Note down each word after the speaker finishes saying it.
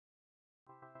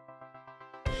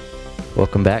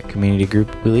Welcome back, community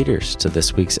group leaders, to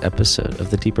this week's episode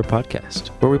of the Deeper Podcast,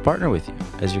 where we partner with you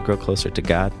as you grow closer to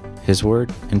God, His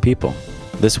Word, and people.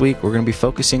 This week, we're going to be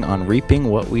focusing on reaping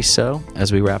what we sow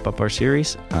as we wrap up our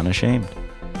series, Unashamed.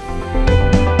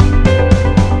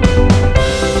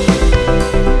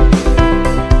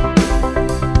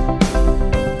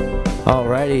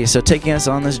 Alrighty, so taking us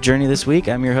on this journey this week,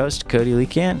 I'm your host, Cody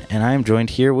Leacan, and I'm joined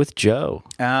here with Joe.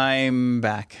 I'm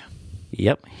back.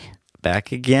 Yep,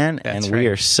 back again, That's and right. we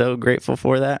are so grateful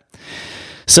for that.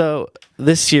 So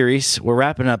this series, we're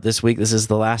wrapping up this week. This is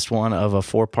the last one of a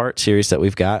 4-part series that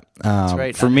we've got. That's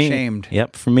right, For Unashamed.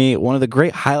 For me, one of the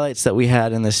great highlights that we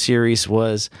had in this series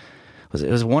was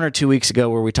 1 or 2 weeks ago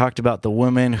where we talked about the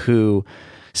woman who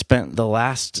spent the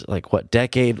last,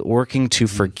 decade working to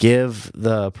forgive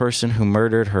the person who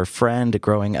murdered her friend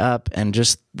growing up, and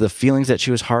just the feelings that she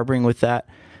was harboring with that.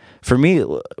 For me,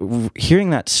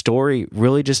 hearing that story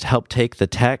really just helped take the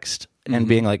text and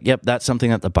being like, yep, that's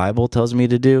something that the Bible tells me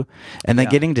to do. And then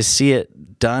getting to see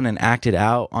it done and acted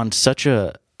out on such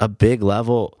a big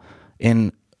level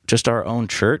in just our own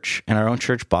church and our own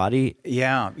church body.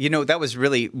 Yeah. That was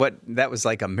really that was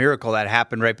like a miracle that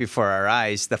happened right before our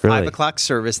eyes. The Really? 5 o'clock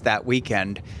service that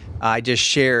weekend, I just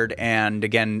shared. And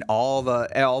again,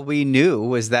 all we knew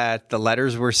was that the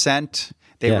letters were sent,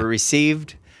 they were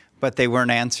received, but they weren't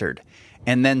answered.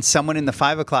 And then someone in the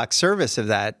 5 o'clock service of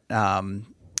that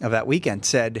weekend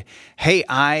said, "Hey,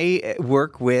 I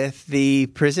work with the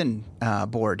prison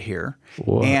board here,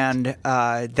 What? and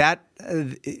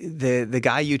the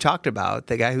guy you talked about,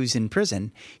 the guy who's in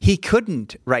prison, he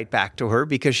couldn't write back to her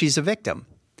because she's a victim,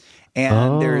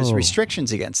 and there's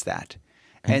restrictions against that."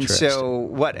 And so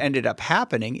what ended up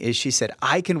happening is she said,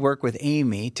 "I can work with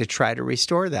Amy to try to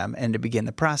restore them and to begin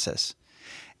the process."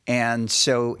 And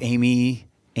so Amy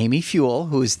Fuel,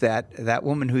 who's that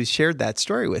woman who's shared that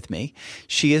story with me,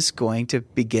 she is going to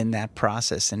begin that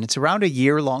process. And it's around a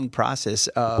year-long process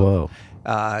of,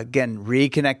 again,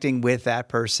 reconnecting with that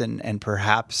person and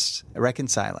perhaps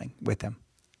reconciling with them.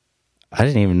 I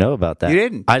didn't even know about that. You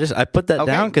didn't? I put that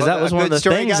down because that was one of the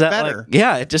things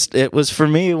that, it was for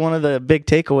me one of the big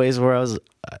takeaways where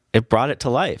it brought it to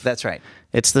life. That's right.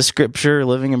 It's the scripture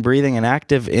living and breathing and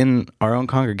active in our own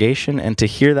congregation, and to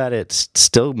hear that it's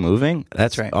still moving,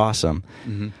 that's right. Awesome.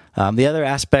 Mm-hmm. The other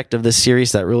aspect of this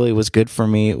series that really was good for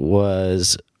me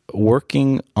was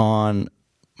working on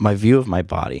my view of my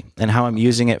body and how I'm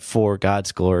using it for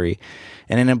God's glory.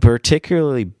 And in a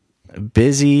particularly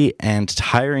busy and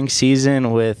tiring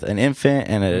season with an infant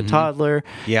and a toddler,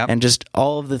 and just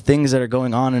all of the things that are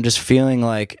going on, and just feeling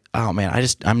like, oh man,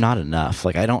 I'm not enough.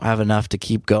 I don't have enough to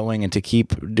keep going and to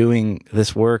keep doing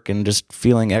this work, and just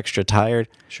feeling extra tired.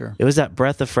 Sure. It was that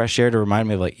breath of fresh air to remind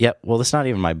me of that's not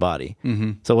even my body.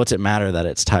 So what's it matter that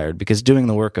it's tired? Because doing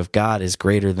the work of God is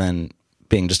greater than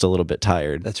being just a little bit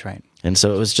tired. That's right. And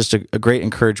so it was just a great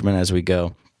encouragement as we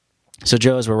go. So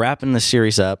Joe, as we're wrapping this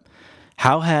series up,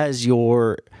 how has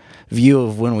your view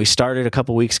of when we started a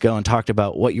couple weeks ago and talked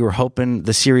about what you were hoping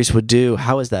the series would do,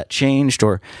 how has that changed,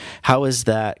 or how has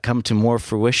that come to more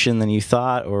fruition than you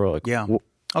thought? Or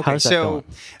Okay, so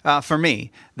for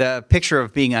me, the picture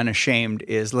of being unashamed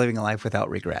is living a life without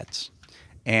regrets.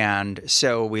 And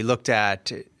so we looked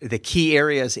at the key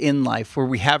areas in life where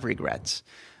we have regrets.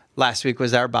 Last week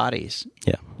was our bodies.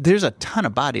 Yeah. There's a ton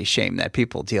of body shame that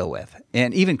people deal with,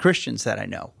 and even Christians that I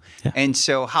know. Yeah. And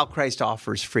so how Christ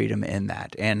offers freedom in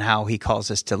that, and how he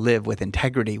calls us to live with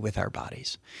integrity with our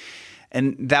bodies.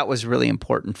 And that was really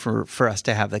important for us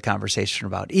to have the conversation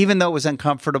about. Even though it was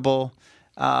uncomfortable,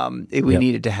 we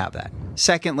needed to have that.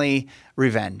 Secondly,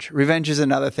 revenge. Revenge is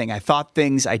another thing. I thought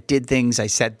things, I did things, I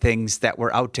said things that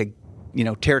were out to,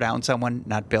 tear down someone,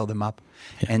 not build them up.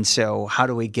 Yeah. And so how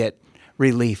do we get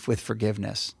relief with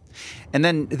forgiveness? And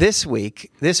then this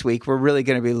week, we're really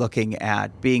going to be looking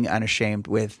at being unashamed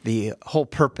with the whole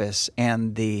purpose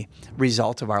and the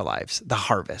result of our lives, the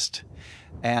harvest.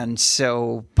 And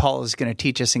so Paul is going to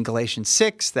teach us in Galatians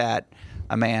 6 that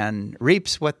a man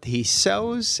reaps what he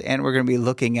sows, and we're going to be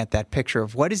looking at that picture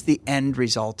of what is the end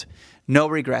result, no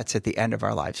regrets at the end of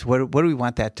our lives. What do we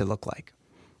want that to look like?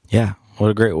 Yeah, what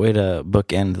a great way to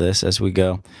bookend this as we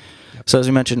go. So as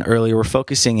we mentioned earlier, we're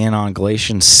focusing in on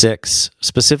Galatians 6,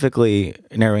 specifically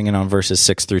narrowing in on verses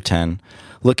 6 through 10,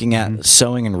 looking at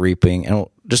sowing and reaping, and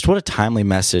just what a timely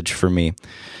message for me.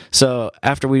 So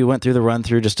after we went through the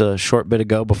run-through just a short bit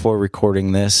ago before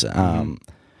recording this,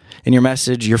 in your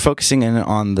message, you're focusing in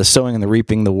on the sowing and the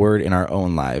reaping the word in our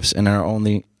own lives and in our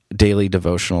only daily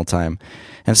devotional time.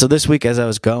 And so this week as I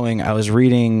was going, I was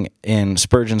reading in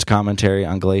Spurgeon's commentary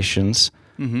on Galatians,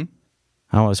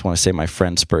 I always want to say my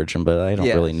friend Spurgeon, but I don't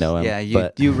really know him.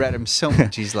 Yeah, you read him so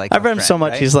much. He's like I've read him so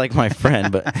much. Right? He's like my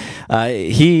friend. But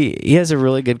he has a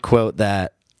really good quote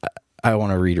that I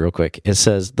want to read real quick. It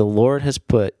says, "The Lord has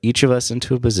put each of us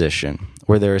into a position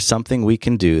where there is something we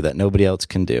can do that nobody else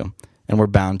can do, and we're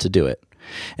bound to do it.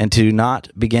 And to not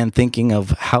begin thinking of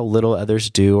how little others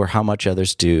do or how much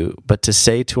others do, but to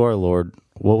say to our Lord,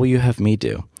 'What will you have me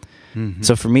do?'" Mm-hmm.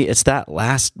 So for me, it's that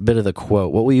last bit of the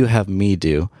quote, "What will you have me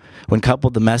do?" When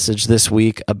coupled the message this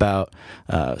week about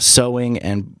sowing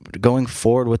and going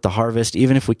forward with the harvest,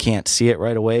 even if we can't see it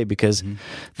right away, because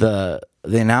the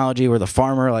analogy where the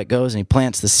farmer like goes and he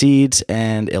plants the seeds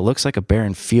and it looks like a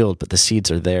barren field, but the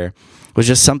seeds are there, was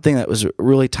just something that was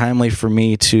really timely for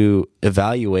me to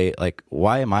evaluate, like,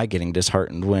 why am I getting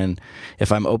disheartened when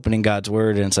if I'm opening God's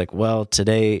word and it's like, well,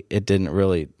 today it didn't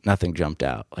really, nothing jumped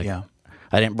out. Like,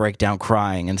 I didn't break down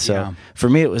crying. And so for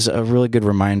me, it was a really good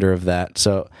reminder of that.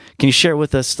 So can you share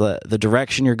with us the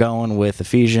direction you're going with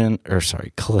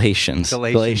Galatians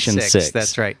 6.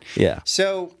 That's right. Yeah.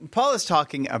 So Paul is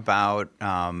talking about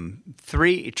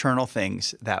 3 eternal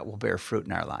things that will bear fruit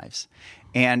in our lives.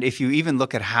 And if you even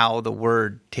look at how the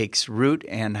word takes root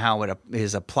and how it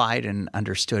is applied and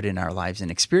understood in our lives and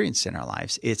experienced in our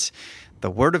lives, it's the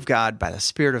Word of God by the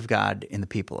Spirit of God in the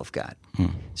people of God.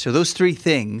 So those 3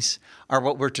 things are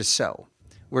what we're to sow.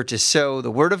 We're to sow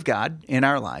the Word of God in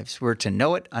our lives. We're to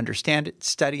know it, understand it,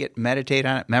 study it, meditate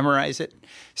on it, memorize it,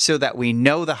 so that we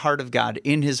know the heart of God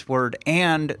in His Word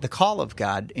and the call of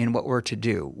God in what we're to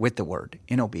do with the Word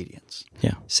in obedience.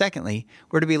 Yeah. Secondly,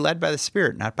 we're to be led by the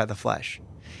Spirit, not by the flesh.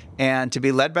 And to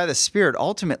be led by the Spirit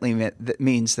ultimately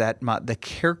means that the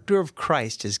character of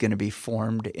Christ is going to be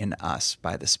formed in us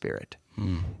by the Spirit.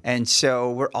 And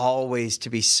so we're always to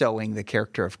be sowing the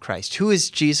character of Christ. Who is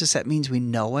Jesus? That means we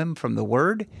know Him from the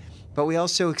Word, but we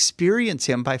also experience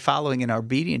Him by following and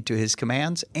obedient to His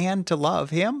commands and to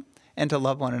love Him and to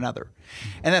love one another.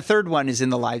 And the third one is in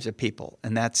the lives of people,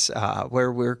 and that's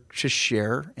where we're to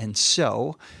share and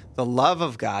sow the love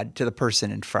of God to the person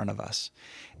in front of us.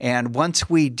 And once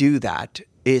we do that,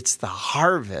 it's the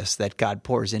harvest that God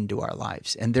pours into our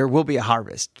lives. And there will be a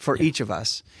harvest for each of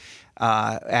us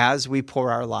as we pour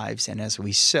our lives and as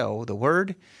we sow the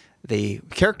Word, the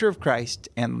character of Christ,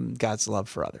 and God's love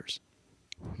for others.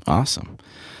 Awesome.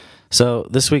 So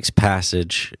this week's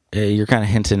passage, you're kind of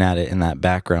hinting at it in that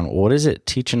background. What is it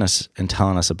teaching us and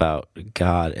telling us about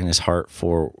God and His heart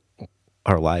for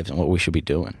our lives and what we should be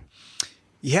doing?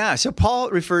 Yeah, so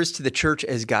Paul refers to the church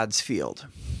as God's field.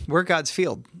 We're God's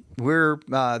field. We're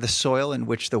the soil in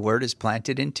which the Word is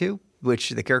planted into,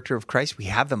 which the character of Christ. We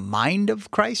have the mind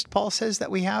of Christ, Paul says that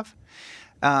we have.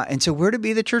 And so we're to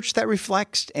be the church that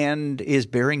reflects and is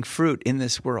bearing fruit in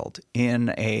this world,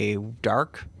 in a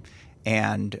dark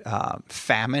and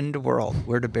famined world.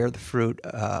 We're to bear the fruit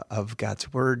of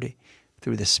God's Word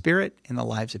through the Spirit in the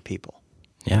lives of people.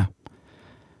 Yeah.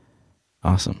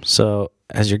 Awesome. So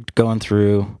as you're going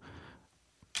through...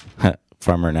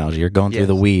 farmer analogy, you're going through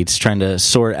the weeds, trying to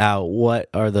sort out what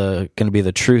are going to be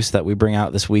the truths that we bring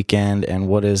out this weekend and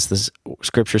what is this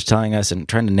scripture's telling us, and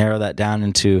trying to narrow that down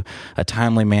into a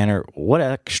timely manner. What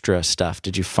extra stuff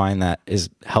did you find that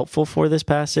is helpful for this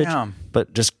passage,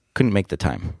 but just couldn't make the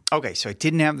time? Okay, so I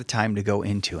didn't have the time to go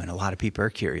into, and a lot of people are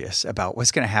curious about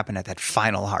what's going to happen at that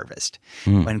final harvest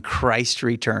when Christ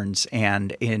returns.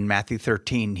 And in Matthew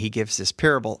 13, He gives this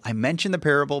parable. I mention the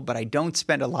parable, but I don't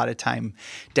spend a lot of time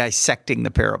dissecting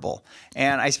the parable.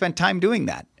 And I spent time doing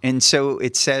that. And so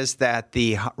it says that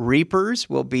the reapers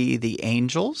will be the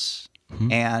angels,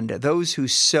 and those who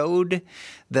sowed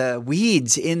the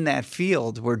weeds in that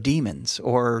field were demons,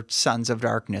 or sons of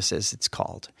darkness, as it's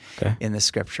called in the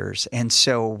scriptures. And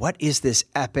so what is this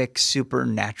epic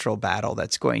supernatural battle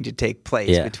that's going to take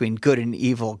place between good and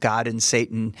evil, God and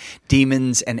Satan,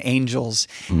 demons and angels?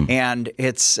 And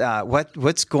it's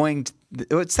what's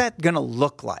that going to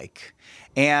look like?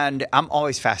 And I'm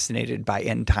always fascinated by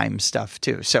end time stuff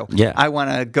too. So I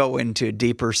want to go into a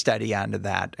deeper study onto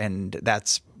that,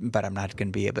 but I'm not going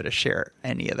to be able to share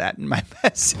any of that in my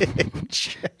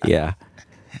message.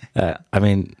 I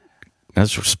mean,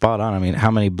 that's spot on. I mean,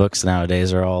 how many books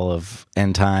nowadays are all of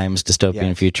end times,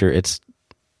 dystopian future?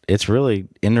 It's really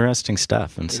interesting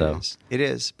stuff. And it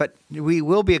is. But we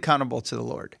will be accountable to the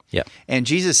Lord. Yeah. And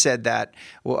Jesus said that,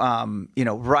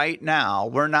 right now,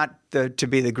 we're not to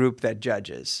be the group that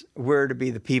judges. We're to be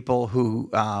the people who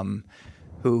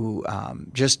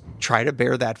just try to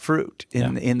bear that fruit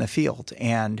in the field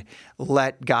and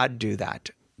let God do that.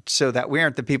 so that we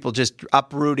aren't the people just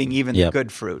uprooting even the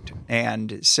good fruit.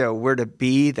 And so we're to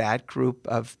be that group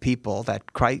of people,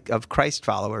 of Christ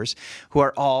followers, who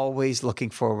are always looking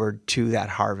forward to that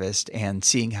harvest and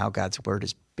seeing how God's word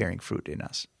is bearing fruit in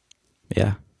us.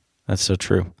 Yeah, that's so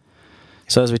true.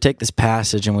 So as we take this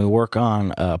passage and we work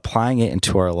on applying it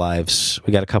into our lives,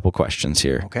 we got a couple questions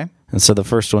here. Okay. And so the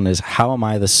first one is, how am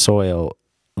I the soil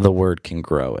the word can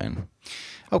grow in?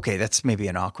 Okay, that's maybe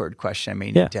an awkward question. I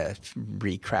may need to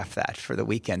recraft that for the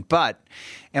weekend. But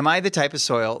am I the type of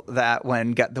soil that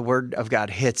when the word of God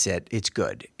hits it, it's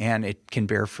good and it can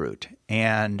bear fruit?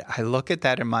 And I look at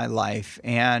that in my life,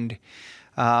 and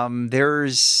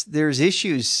there's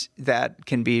issues that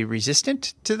can be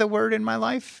resistant to the word in my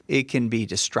life. It can be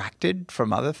distracted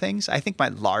from other things. I think my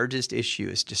largest issue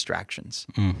is distractions,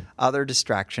 other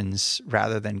distractions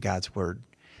rather than God's word.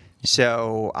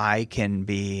 So I can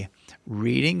be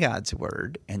reading God's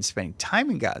word and spending time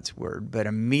in God's word, but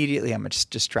immediately I'm just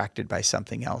distracted by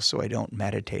something else, so I don't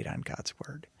meditate on God's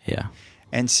word. Yeah.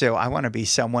 And so I want to be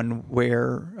someone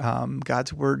where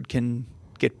God's word can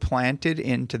get planted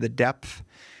into the depth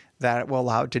that it will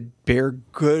allow it to bear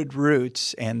good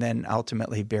roots and then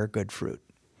ultimately bear good fruit.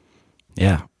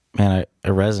 Yeah. Man, I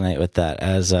resonate with that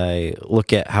as I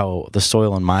look at how the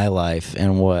soil in my life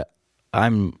and what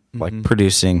I'm like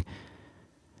producing.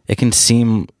 It can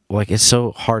seem like it's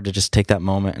so hard to just take that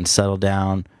moment and settle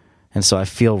down. And so I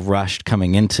feel rushed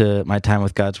coming into my time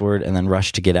with God's word and then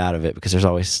rushed to get out of it because there's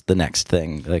always the next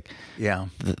thing. Like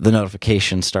the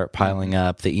notifications start piling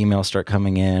up, the emails start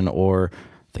coming in, or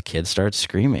the kids start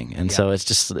screaming. And so it's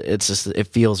just, it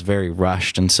feels very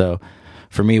rushed. And so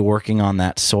for me, working on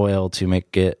that soil to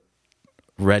make it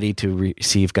ready to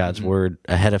receive God's word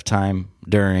ahead of time,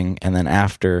 during, and then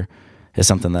after is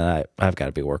something that I've got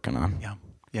to be working on.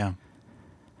 Yeah.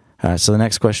 All right, so the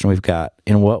next question we've got,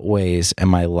 in what ways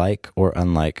am I like or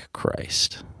unlike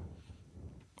Christ?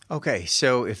 Okay,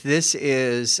 so if this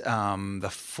is the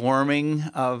forming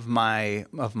of my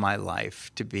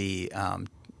life to be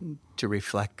to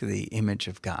reflect the image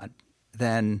of God,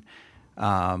 then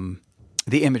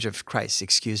the image of Christ,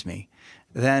 excuse me,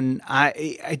 then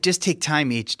I just take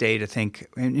time each day to think,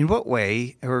 in what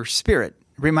way, or Spirit,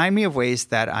 remind me of ways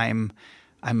that I'm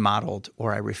modeled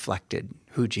or I reflected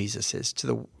who Jesus is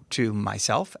to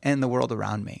myself and the world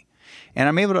around me. And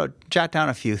I'm able to jot down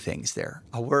a few things there.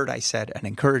 A word I said, an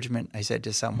encouragement I said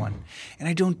to someone. And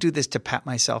I don't do this to pat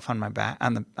myself on my back.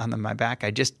 My back.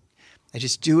 I just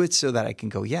do it so that I can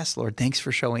go, yes, Lord, thanks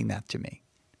for showing that to me.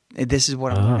 This is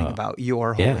what I'm learning about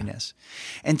your holiness.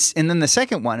 And then the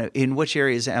second one, in which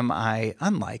areas am I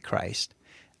unlike Christ?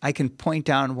 I can point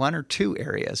down one or two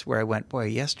areas where I went, boy,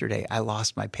 yesterday I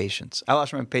lost my patience. I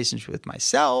lost my patience with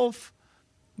myself,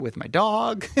 with my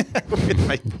dog,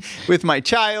 with my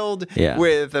child,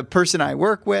 with the person I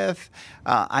work with.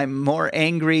 I'm more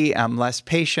angry. I'm less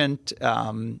patient.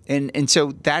 And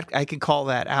so that I can call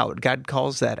that out. God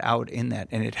calls that out in that.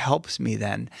 And it helps me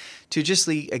then to just,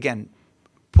 again,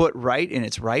 put right in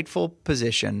its rightful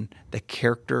position the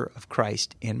character of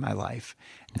Christ in my life.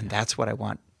 And that's what I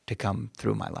want to come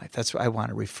through my life. That's what I want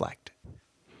to reflect.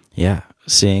 Yeah,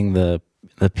 seeing the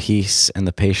peace and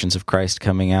the patience of Christ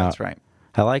coming out. That's right.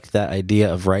 I like that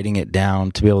idea of writing it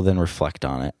down to be able to then reflect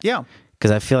on it. Yeah.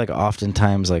 Because I feel like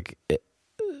oftentimes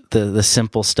the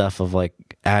simple stuff of like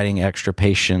adding extra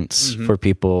patience for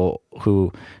people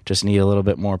who just need a little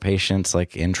bit more patience,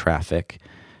 like in traffic.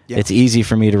 Yeah. It's easy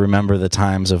for me to remember the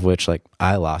times of which like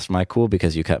I lost my cool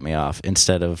because you cut me off,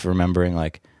 instead of remembering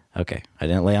like, okay, I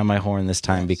didn't lay on my horn this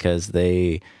time because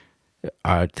they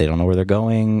don't know where they're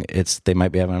going. They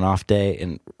might be having an off day,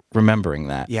 and remembering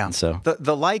that. Yeah. And so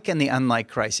the like and the unlike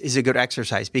Christ is a good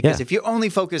exercise, because if you only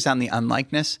focus on the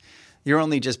unlikeness, you're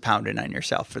only just pounding on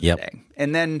yourself for the day.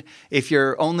 And then if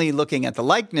you're only looking at the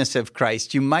likeness of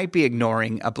Christ, you might be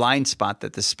ignoring a blind spot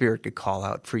that the Spirit could call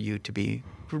out for you to be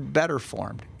better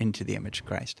formed into the image of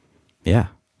Christ. Yeah,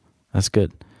 that's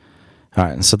good. All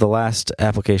right, and so the last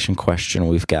application question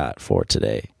we've got for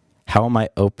today: how am I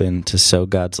open to sow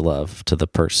God's love to the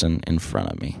person in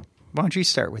front of me? Why don't you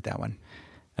start with that one?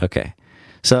 Okay,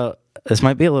 so this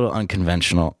might be a little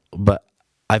unconventional, but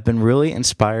I've been really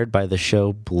inspired by the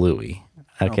show Bluey.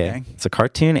 Okay. It's a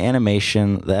cartoon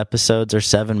animation. The episodes are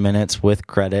 7 minutes with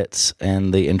credits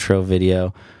and the intro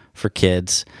video for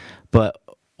kids. But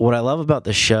what I love about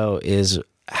the show is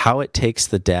how it takes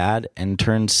the dad and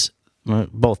turns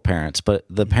both parents, but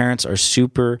the parents are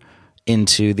super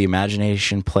into the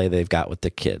imagination play they've got with the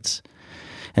kids.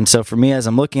 And so for me, as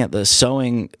I'm looking at the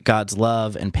sowing God's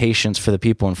love and patience for the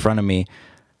people in front of me,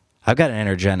 I've got an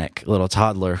energetic little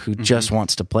toddler who just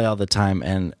wants to play all the time,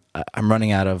 and I'm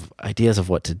running out of ideas of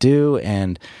what to do,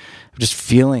 and I'm just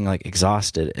feeling like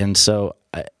exhausted. And so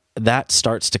that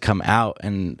starts to come out,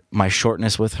 and my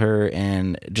shortness with her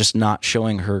and just not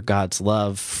showing her God's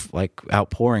love, like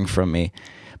outpouring from me.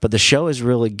 But the show has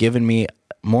really given me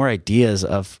more ideas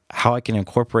of how I can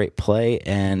incorporate play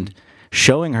and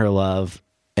showing her love,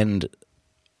 and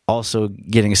also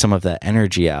getting some of that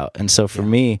energy out. And so for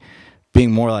me,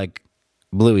 being more like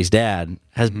Bluey's dad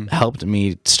has helped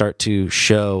me start to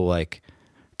show like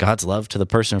God's love to the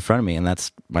person in front of me, and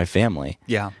that's my family.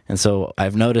 Yeah. And so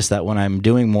I've noticed that when I'm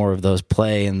doing more of those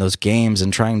play and those games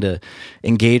and trying to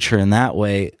engage her in that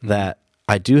way, that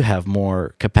I do have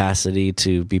more capacity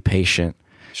to be patient.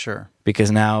 Sure.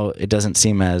 Because now it doesn't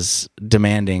seem as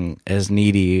demanding, as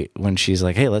needy when she's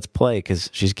like, hey, let's play, because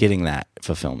she's getting that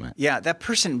fulfillment. Yeah, that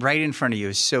person right in front of you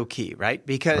is so key, right?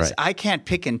 Because I can't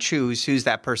pick and choose who's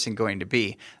that person going to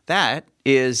be. That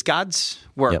is God's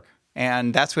work. Yep.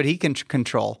 And that's what he can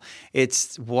control.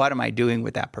 It's what am I doing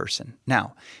with that person?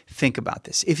 Now, think about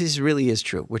this. If this really is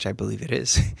true, which I believe it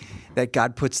is, that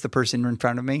God puts the person in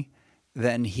front of me,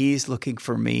 then he's looking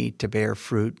for me to bear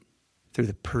fruit through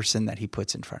the person that he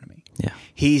puts in front of me. Yeah.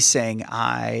 He's saying,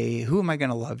 who am I going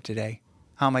to love today?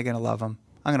 How am I going to love them?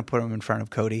 I'm going to put them in front of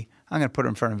Cody. I'm going to put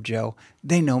them in front of Joe.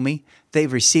 They know me.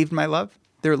 They've received my love.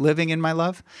 They're living in my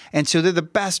love. And so they're the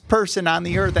best person on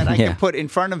the earth that I can put in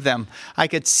front of them. I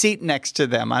could seat next to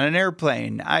them on an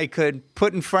airplane. I could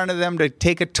put in front of them to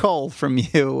take a toll from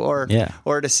you, or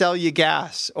to sell you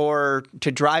gas, or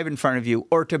to drive in front of you,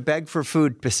 or to beg for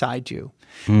food beside you.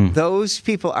 Those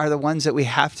people are the ones that we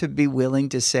have to be willing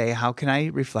to say, how can I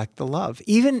reflect the love?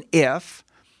 Even if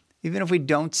we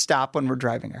don't stop when we're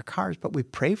driving our cars, but we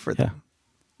pray for them.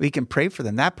 We can pray for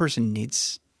them. That person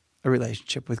needs a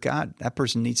relationship with God. That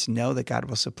person needs to know that God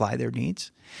will supply their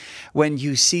needs. When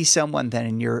you see someone,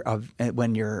 then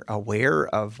when you're aware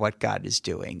of what God is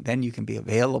doing, then you can be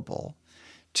available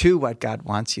to what God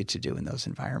wants you to do in those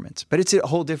environments. But it's a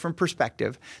whole different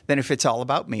perspective than if it's all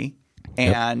about me.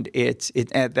 And it's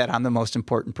that I'm the most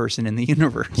important person in the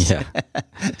universe. Yeah.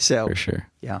 So for sure.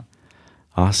 Yeah.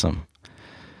 Awesome.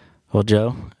 Well,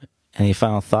 Joe, any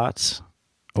final thoughts?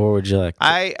 Or would you like to?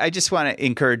 I just want to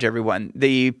encourage everyone.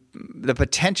 The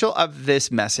potential of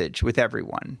this message with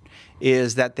everyone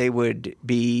is that they would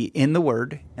be in the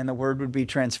Word, and the Word would be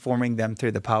transforming them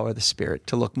through the power of the Spirit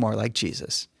to look more like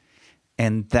Jesus.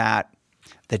 And that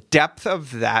the depth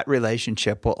of that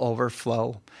relationship will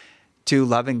overflow to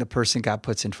loving the person God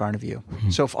puts in front of you.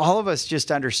 So if all of us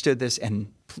just understood this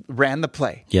and ran the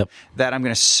play, that I'm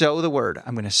going to sow the Word,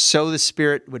 I'm going to sow the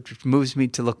Spirit, which moves me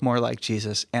to look more like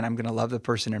Jesus, and I'm going to love the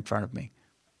person in front of me,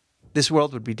 this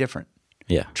world would be different.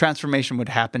 Yeah. Transformation would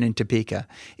happen in Topeka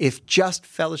if just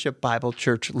Fellowship Bible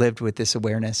Church lived with this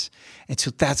awareness. And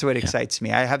so that's what excites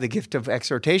me. I have the gift of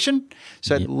exhortation,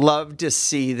 so I'd love to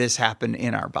see this happen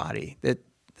in our body.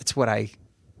 That's what I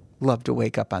love to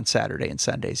wake up on Saturday and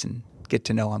Sundays and get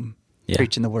to know I'm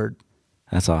preaching the Word.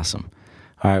 That's awesome.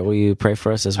 All right, will you pray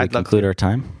for us as we conclude our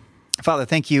time? Father,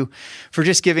 thank you for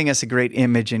just giving us a great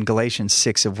image in Galatians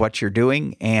 6 of what you're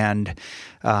doing, and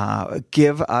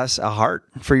give us a heart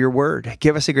for your Word.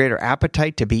 Give us a greater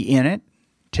appetite to be in it,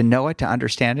 to know it, to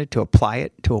understand it, to apply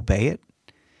it, to obey it.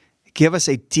 Give us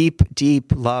a deep,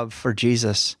 deep love for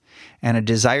Jesus and a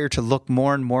desire to look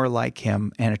more and more like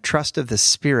him, and a trust of the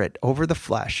Spirit over the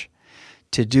flesh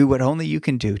to do what only you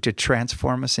can do to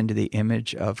transform us into the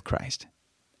image of Christ.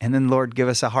 And then, Lord, give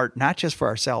us a heart not just for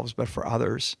ourselves, but for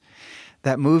others,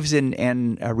 that moves in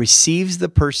and receives the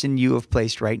person you have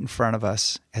placed right in front of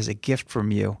us as a gift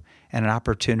from you and an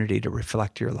opportunity to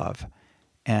reflect your love.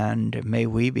 And may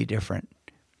we be different.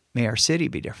 May our city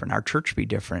be different, our church be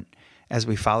different as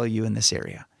we follow you in this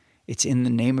area. It's in the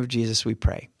name of Jesus we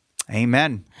pray.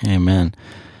 Amen. Amen.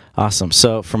 Awesome.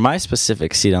 So for my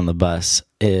specific seat on the bus,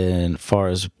 in far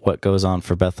as what goes on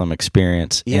for Bethlehem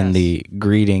Experience in the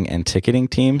greeting and ticketing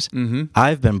teams,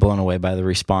 I've been blown away by the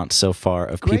response so far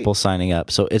of people signing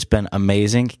up. So it's been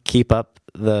amazing. Keep up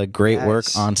the great work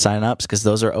on sign-ups, because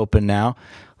those are open now.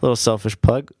 A little selfish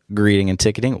plug, greeting and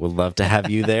ticketing. Would love to have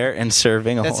you there and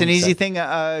serving. That's an easy thing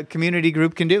a community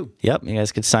group can do. Yep. You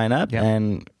guys could sign up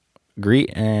and greet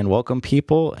and welcome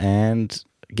people and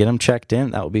get them checked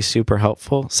in. That will be super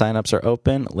helpful. Sign-ups are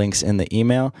open. Links in the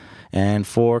email. And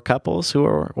for couples who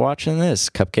are watching this,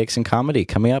 Cupcakes and Comedy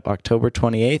coming up October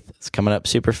 28th. It's coming up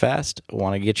super fast.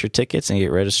 Want to get your tickets and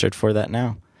get registered for that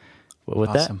now. Well,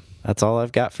 with that, that's all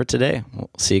I've got for today. We'll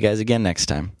see you guys again next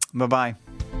time. Bye-bye.